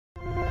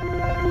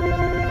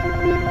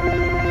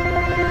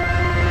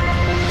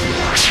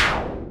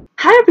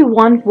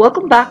everyone,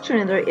 welcome back to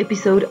another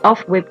episode of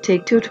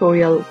Webtech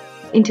Tutorial.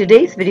 In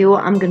today's video,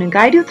 I'm going to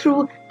guide you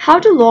through how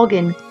to log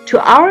in to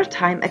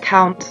OurTime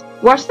account.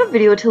 Watch the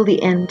video till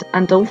the end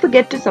and don't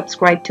forget to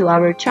subscribe to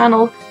our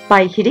channel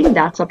by hitting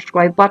that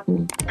subscribe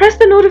button. Press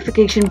the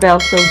notification bell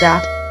so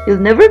that you'll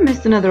never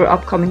miss another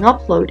upcoming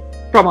upload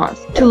from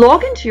us. To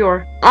log into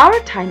your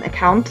OurTime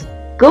account,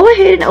 go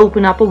ahead and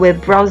open up a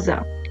web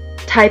browser.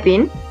 Type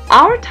in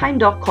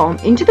OurTime.com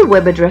into the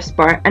web address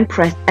bar and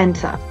press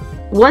enter.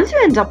 Once you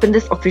end up in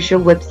this official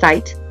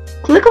website,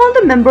 click on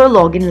the member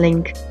login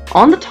link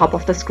on the top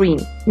of the screen.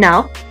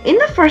 Now, in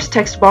the first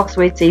text box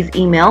where it says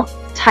email,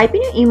 type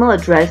in your email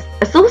address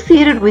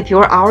associated with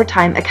your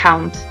OurTime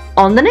account.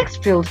 On the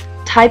next field,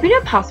 type in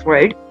your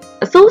password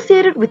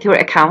associated with your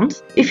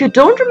account. If you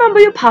don't remember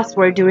your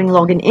password during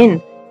logging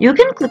in, you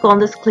can click on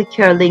this click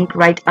here link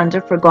right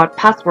under forgot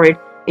password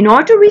in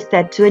order to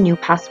reset to a new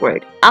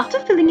password. After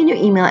filling in your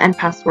email and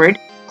password,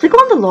 click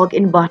on the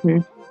login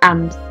button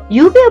and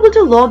you'll be able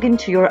to log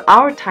into your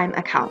OurTime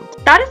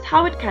account. That is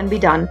how it can be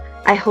done.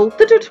 I hope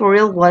the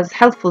tutorial was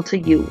helpful to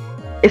you.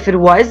 If it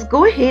was,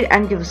 go ahead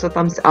and give us a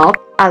thumbs up.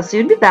 I'll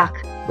soon be back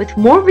with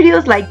more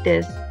videos like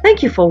this.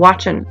 Thank you for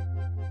watching.